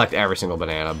don't need to collect every single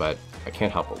banana, but I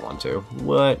can't help but want to.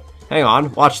 What? Hang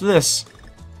on, watch this.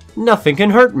 Nothing can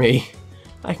hurt me.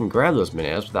 I can grab those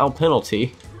bananas without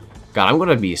penalty. God, I'm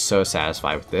gonna be so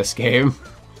satisfied with this game.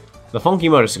 The funky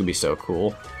mode is gonna be so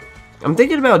cool. I'm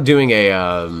thinking about doing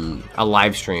a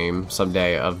live stream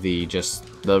someday of the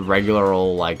regular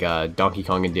old like Donkey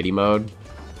Kong and Diddy mode,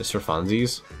 just for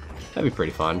funsies. That'd be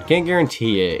pretty fun. Can't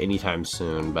guarantee it anytime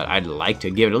soon, but I'd like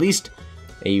to give it at least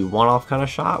a one-off kind of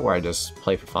shot where I just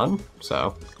play for fun.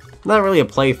 So, not really a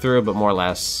playthrough, but more or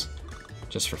less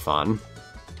just for fun.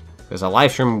 Because a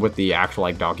live stream with the actual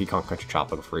like Donkey Kong Country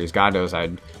Tropical Freeze, God knows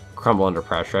I'd crumble under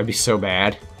pressure. I'd be so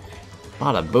bad.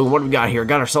 Bada boom, what do we got here?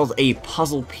 Got ourselves a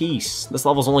puzzle piece. This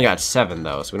level's only got 7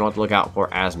 though, so we don't have to look out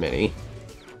for as many.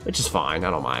 Which is fine,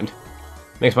 I don't mind.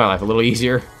 Makes my life a little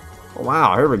easier. Oh,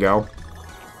 wow, here we go.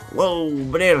 Whoa,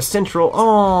 Banana Central.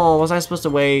 Oh, was I supposed to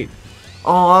wait?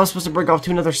 Oh, I was supposed to break off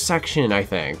to another section, I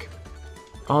think.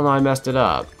 Oh no, I messed it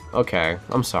up. Okay,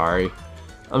 I'm sorry.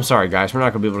 I'm sorry guys, we're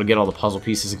not gonna be able to get all the puzzle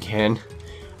pieces again.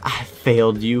 I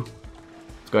failed you.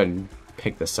 Let's go ahead and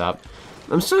pick this up.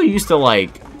 I'm so used to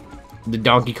like the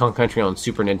Donkey Kong Country on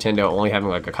Super Nintendo only having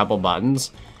like a couple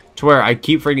buttons, to where I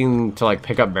keep forgetting to like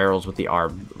pick up barrels with the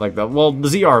R, like the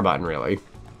ZR button really.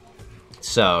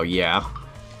 So yeah.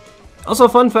 Also,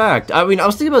 fun fact, I mean, I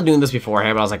was thinking about doing this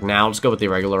beforehand, but I was like, nah, I'll just go with the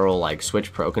regular old like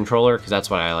Switch Pro controller, because that's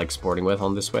what I like sporting with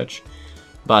on the Switch.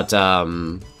 But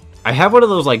I have one of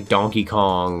those like Donkey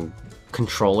Kong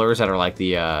controllers that are like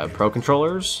the Pro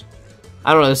controllers.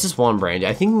 I don't know, this is one brand.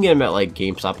 I think you can get them at like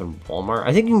GameStop and Walmart.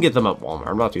 I think you can get them at Walmart,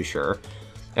 I'm not too sure.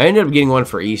 I ended up getting one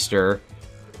for Easter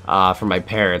for my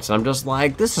parents, and I'm just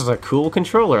like, this is a cool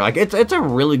controller. Like, it's a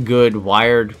really good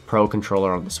wired Pro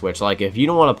controller on the Switch. Like, if you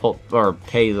don't want to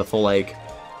pay the full, like,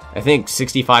 I think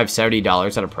 $65,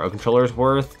 $70 that a Pro controller is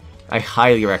worth, I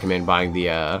highly recommend buying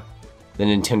the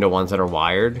Nintendo ones that are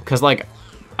wired. Because, like,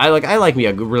 I like me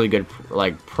a really good,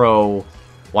 like, Pro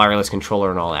wireless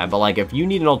controller and all that, but like if you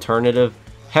need an alternative,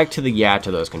 heck to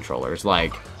those controllers.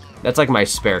 Like that's like my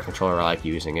spare controller I like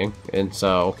using it, and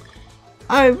so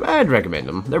I'd recommend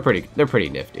them. They're pretty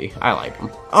nifty. I like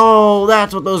them. Oh,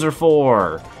 that's what those are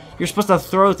for. You're supposed to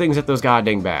throw things at those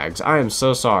goddamn bags. I am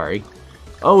so sorry.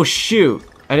 Oh shoot,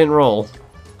 I didn't roll.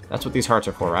 That's what these hearts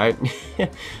are for, right?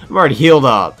 I'm already healed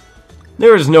up.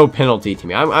 There is no penalty to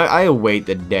me. I await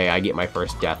the day I get my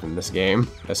first death in this game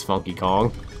as Funky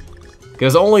Kong.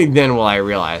 Because only then will I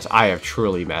realize I have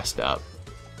truly messed up.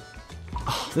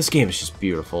 Oh, this game is just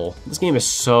beautiful. This game is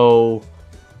so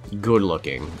good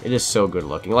looking. It is so good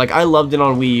looking. Like, I loved it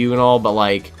on Wii U and all, but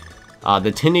like,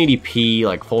 the 1080p,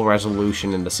 like, full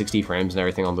resolution and the 60 frames and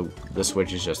everything on the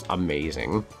Switch is just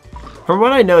amazing. From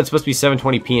what I know, it's supposed to be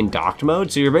 720p in docked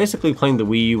mode, so you're basically playing the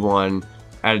Wii U one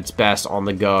at its best on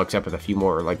the go, except with a few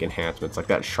more, like, enhancements, like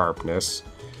that sharpness.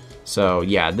 So,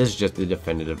 yeah, this is just the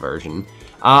definitive version.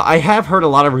 I have heard a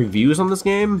lot of reviews on this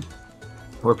game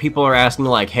where people are asking,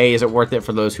 like, hey, is it worth it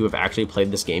for those who have actually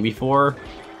played this game before?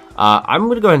 I'm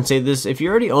going to go ahead and say this. If you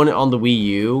already own it on the Wii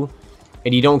U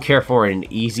and you don't care for an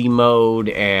easy mode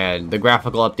and the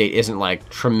graphical update isn't, like,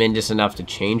 tremendous enough to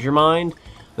change your mind,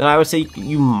 then I would say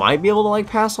you might be able to, like,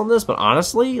 pass on this. But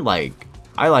honestly, like,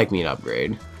 I like me an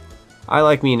upgrade. I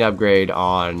like me an upgrade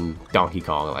on Donkey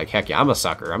Kong. Like, heck yeah, I'm a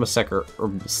sucker. I'm a sucker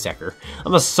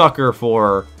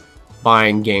for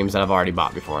buying games that I've already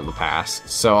bought before in the past.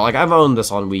 So, like, I've owned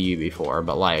this on Wii U before,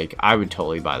 but, like, I would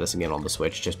totally buy this again on the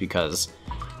Switch just because,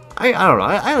 I don't know,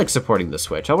 I like supporting the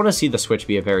Switch. I want to see the Switch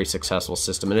be a very successful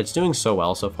system, and it's doing so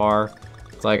well so far.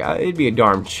 It's like, it'd be a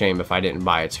darn shame if I didn't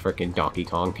buy its freaking Donkey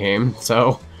Kong game,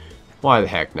 so why the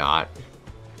heck not?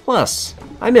 Plus,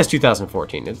 I miss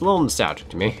 2014. It's a little nostalgic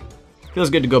to me. Feels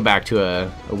good to go back to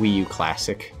a Wii U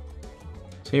classic.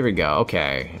 So here we go.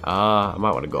 Okay, I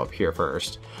might want to go up here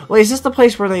first. Wait, is this the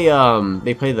place where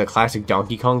they play the classic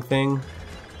Donkey Kong thing?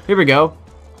 Here we go.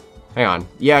 Hang on.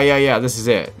 Yeah. This is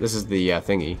it. This is the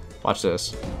thingy. Watch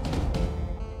this.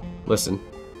 Listen.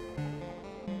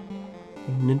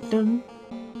 Dun dun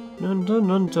dun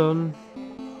dun dun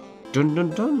dun dun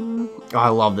dun. Oh, I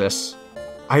love this.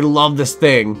 I love this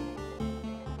thing.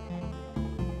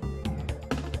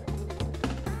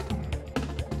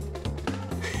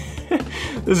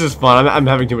 This is fun. I'm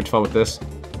having too much fun with this.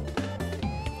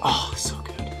 Oh, so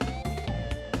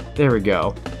good. There we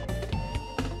go.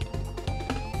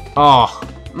 Oh,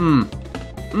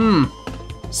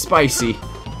 spicy.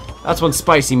 That's one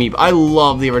spicy meat. I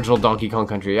love the original Donkey Kong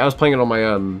Country. I was playing it on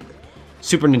my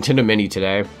Super Nintendo Mini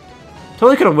today.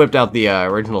 Totally could have whipped out the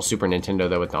original Super Nintendo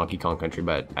though with Donkey Kong Country,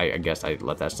 but I guess I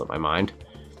let that slip my mind.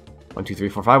 1, 2, 3,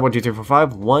 4, 5. 1, 2, 3, 4,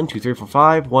 5. 1, 2, 3, 4,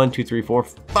 5. 1, 2, 3, 4,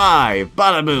 5.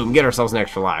 Bada boom. Get ourselves an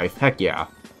extra life. Heck yeah.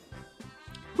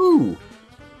 Woo.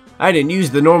 I didn't use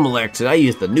the normal exit. I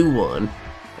used the new one.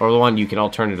 Or the one you can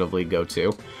alternatively go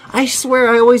to. I swear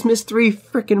I always miss 3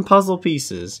 freaking puzzle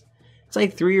pieces. It's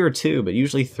like 3 or 2, but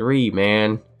usually 3,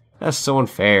 man. That's so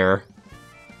unfair.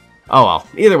 Oh well.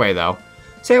 Either way, though.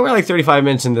 Say we're like 35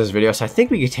 minutes in this video, so I think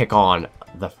we could take on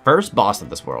the first boss of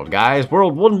this world, guys.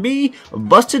 World 1B,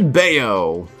 Busted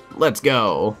Bayo. Let's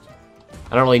go.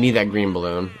 I don't really need that green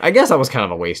balloon. I guess that was kind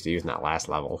of a waste of using that last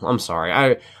level. I'm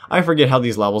sorry. I forget how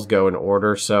these levels go in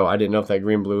order, so I didn't know if that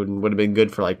green balloon would have been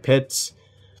good for like pits.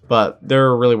 But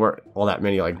there really weren't all that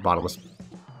many like bottomless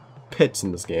pits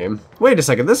in this game. Wait a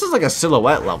second, this is like a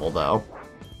silhouette level though.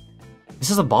 This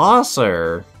is a boss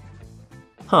or...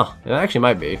 Huh, it actually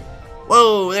might be.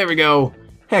 Whoa, there we go.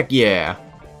 Heck yeah.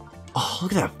 Oh,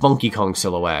 look at that Funky Kong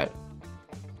silhouette.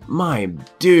 My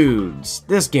dudes,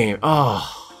 this game, it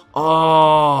also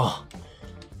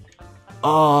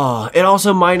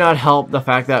might not help the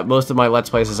fact that most of my Let's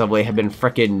Plays of late have been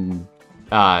frickin',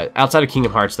 outside of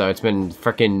Kingdom Hearts though, it's been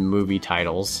frickin' movie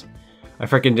titles. I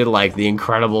frickin' did like The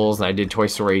Incredibles and I did Toy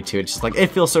Story 2. It's just like,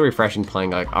 it feels so refreshing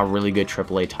playing like a really good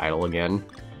AAA title again.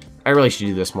 I really should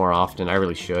do this more often, I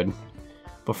really should.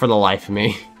 But for the life of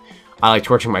me, I like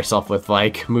torturing myself with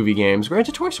like movie games.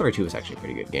 Granted, Toy Story 2 is actually a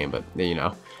pretty good game, but you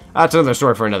know, that's another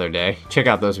story for another day. Check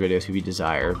out those videos if you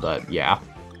desire, but yeah.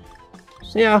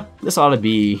 So yeah, this ought to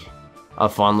be a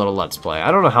fun little Let's Play.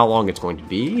 I don't know how long it's going to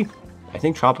be. I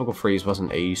think Tropical Freeze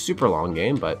wasn't a super long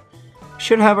game, but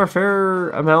should have our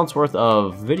fair amounts worth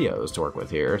of videos to work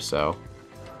with here, so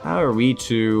how are we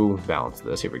to balance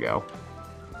this? Here we go.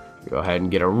 Go ahead and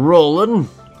get a rolling.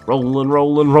 Rolling,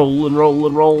 rolling, rolling,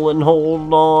 rolling, rolling,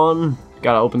 hold on.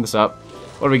 Gotta open this up.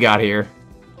 What do we got here?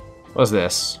 What's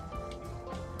this?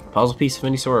 Puzzle piece of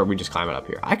any sort, or are we just climbing up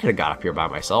here? I could have got up here by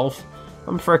myself.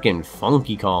 I'm frickin'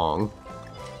 Funky Kong.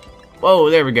 Whoa,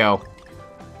 there we go.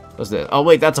 What's this? Oh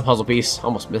wait, that's a puzzle piece.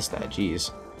 Almost missed that,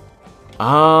 jeez.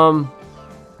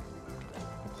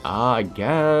 I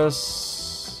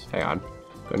guess... Hang on. Go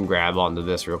ahead and grab onto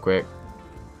this real quick.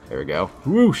 There we go.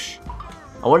 Whoosh!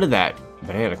 I wanted that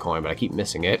banana coin, but I keep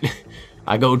missing it.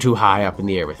 I go too high up in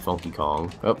the air with Funky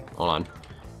Kong. Oh, hold on.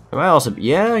 Am I also...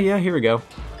 Yeah, here we go.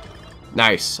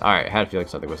 Nice. Alright, I had a feeling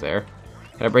something was there.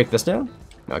 Can I break this down?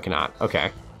 No, I cannot.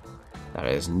 Okay. That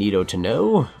is neato to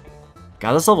know.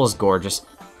 God, this level is gorgeous.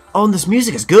 Oh, and this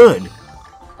music is good!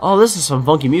 Oh, this is some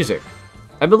funky music.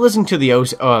 I've been listening to the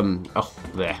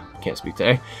can't speak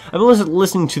today. I've been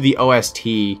listening to the OST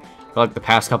for like the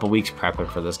past couple weeks prepping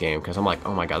for this game, because I'm like,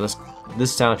 oh my god, this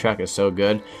soundtrack is so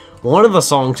good. One of the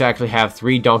songs actually have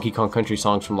 3 Donkey Kong Country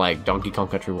songs from like Donkey Kong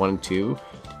Country 1 and 2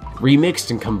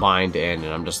 remixed and combined in,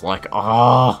 and I'm just like,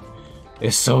 oh,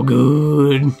 it's so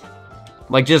good.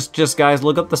 Like, just guys,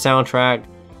 look up the soundtrack.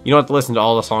 You don't have to listen to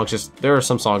all the songs, just there are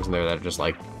some songs in there that are just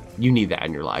like, you need that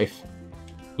in your life.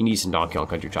 You need some Donkey Kong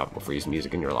Country Tropical Freeze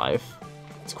music in your life.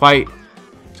 It's quite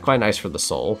nice for the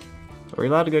soul. Are we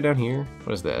allowed to go down here?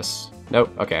 What is this?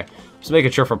 Nope. Okay. Just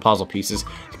making sure for puzzle pieces.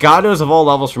 God knows of all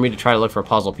levels for me to try to look for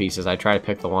puzzle pieces, I try to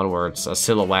pick the one where it's a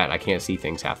silhouette. I can't see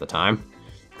things half the time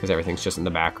because everything's just in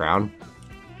the background.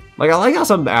 Like, I like how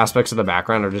some aspects of the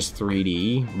background are just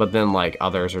 3D, but then like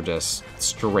others are just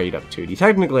straight up 2D.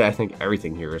 Technically, I think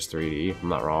everything here is 3D, if I'm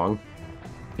not wrong.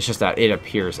 It's just that it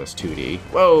appears as 2D.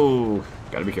 Whoa!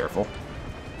 Gotta be careful.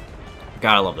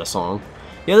 God, I love this song.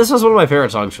 Yeah, this is one of my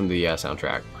favorite songs from the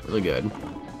soundtrack. Really good.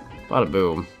 Bada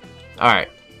boom. Alright.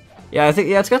 Yeah, I think,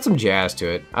 yeah, it's got some jazz to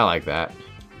it. I like that.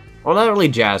 Well, not really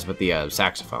jazz, but the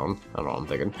saxophone. I don't know what I'm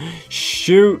thinking.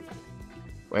 Shoot!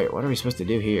 Wait, what are we supposed to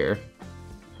do here?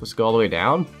 Supposed to go all the way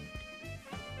down?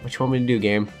 What you want me to do,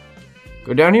 game?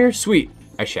 Go down here? Sweet.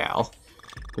 I shall.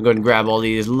 I'll go ahead and grab all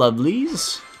these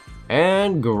lovelies.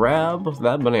 And grab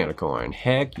that banana coin.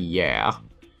 Heck yeah.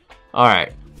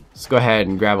 Alright. Let's go ahead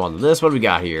and grab onto this. What do we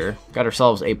got here? Got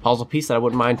ourselves a puzzle piece that I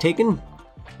wouldn't mind taking.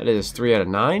 That is 3 out of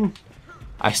 9.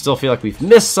 I still feel like we've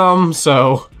missed some,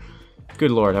 so...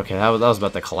 Good lord. Okay, that was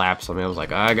about to collapse on me. I was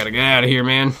like, I gotta get out of here,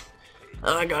 man.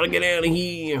 I gotta get out of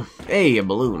here. Hey, a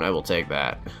balloon. I will take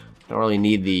that. Don't really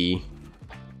need the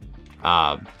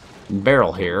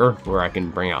barrel here where I can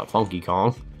bring out Funky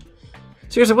Kong.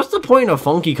 Seriously, what's the point of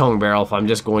Funky Kong barrel if I'm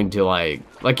just going to like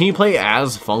can you play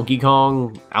as Funky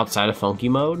Kong outside of Funky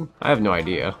mode? I have no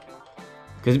idea.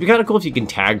 Because it'd be kind of cool if you can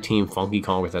tag team Funky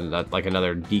Kong with like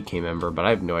another DK member, but I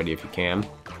have no idea if you can.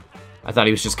 I thought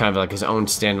he was just kind of like his own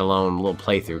standalone little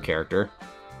playthrough character.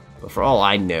 But for all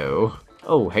I know...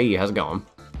 Oh, hey, how's it going?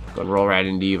 Go and roll right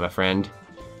into you, my friend.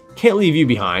 Can't leave you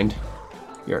behind.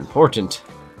 You're important.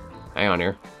 Hang on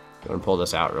here. Go and pull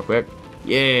this out real quick.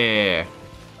 Yeah.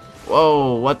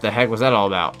 Whoa, what the heck was that all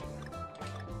about?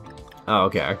 Oh,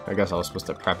 okay. I guess I was supposed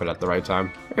to prep it at the right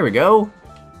time. There we go.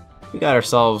 We got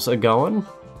ourselves a going.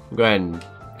 Go ahead and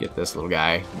get this little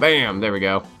guy. Bam! There we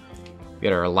go.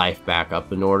 Get our life back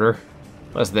up in order.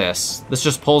 What's this? This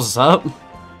just pulls us up?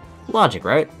 Logic,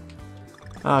 right?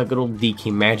 Ah, good old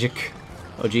DK magic.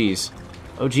 Oh, geez.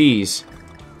 Oh, geez.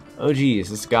 Oh, geez.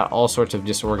 This got all sorts of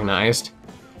disorganized.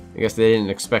 I guess they didn't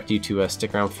expect you to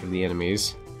stick around for the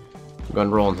enemies. I'm going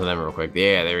to roll into them real quick.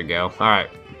 Yeah, there we go. Alright.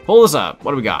 Pull this up.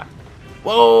 What do we got?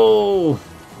 Whoa!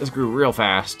 This grew real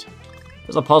fast.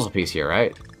 There's a puzzle piece here,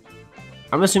 right?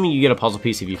 I'm assuming you get a puzzle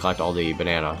piece if you collect all the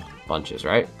banana bunches,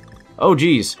 right? Oh,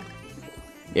 geez.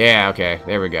 Yeah, okay.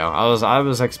 There we go. I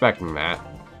was expecting that.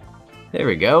 There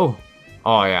we go.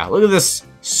 Oh, yeah. Look at this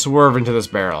swerve into this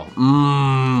barrel.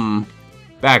 Mmm.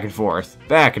 Back and forth.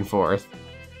 Back and forth.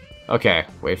 Okay.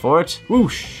 Wait for it.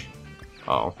 Whoosh.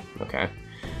 Oh, okay.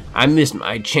 I missed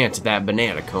my chance at that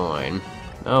banana coin.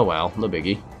 Oh, well. No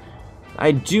biggie.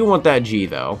 I do want that G,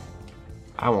 though.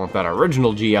 I want that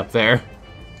original G up there.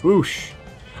 Whoosh.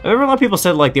 I remember a lot of people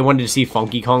said, like, they wanted to see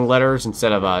Funky Kong letters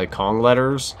instead of Kong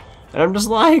letters. And I'm just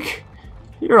like,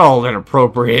 you're all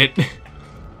inappropriate.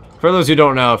 For those who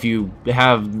don't know, if you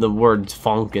have the word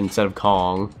funk instead of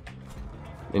Kong,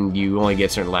 and you only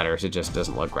get certain letters, it just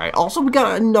doesn't look right. Also, we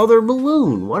got another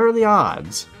balloon. What are the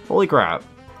odds? Holy crap.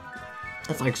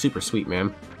 That's like super sweet,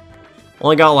 man.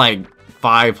 Only got like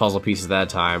 5 puzzle pieces that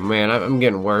time. Man, I'm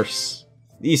getting worse.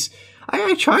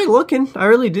 I try looking. I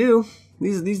really do.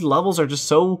 These levels are just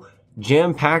so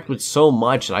jam-packed with so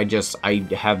much, and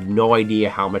I have no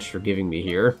idea how much you're giving me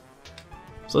here.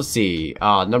 So let's see.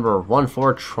 Number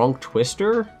 14, Trunk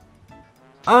Twister.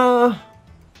 You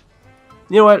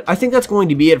know what? I think that's going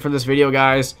to be it for this video,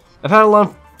 guys. I've had a lot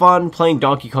of fun playing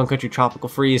Donkey Kong Country Tropical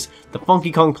Freeze. The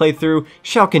Funky Kong playthrough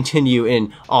shall continue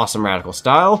in awesome radical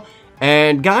style.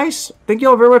 And guys, thank you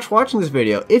all very much for watching this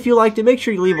video. If you liked it, make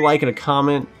sure you leave a like and a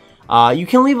comment. You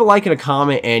can leave a like and a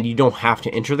comment, and you don't have to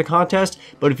enter the contest.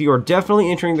 But if you are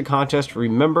definitely entering the contest,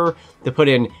 remember to put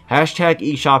in hashtag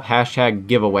eShop, hashtag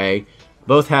giveaway.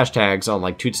 Both hashtags on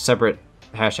like 2 separate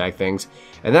hashtag things.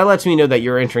 And that lets me know that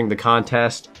you're entering the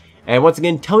contest. And once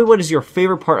again, tell me what is your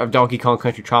favorite part of Donkey Kong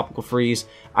Country Tropical Freeze.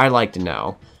 I'd like to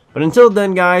know. But until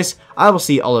then, guys, I will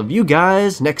see all of you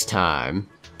guys next time.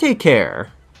 Take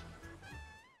care.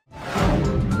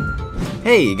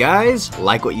 Hey guys,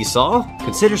 like what you saw?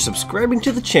 Consider subscribing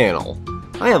to the channel.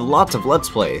 I have lots of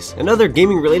Let's Plays and other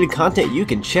gaming related content you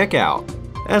can check out.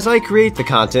 As I create the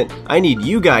content, I need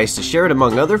you guys to share it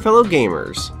among other fellow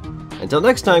gamers. Until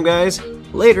next time guys,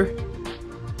 later.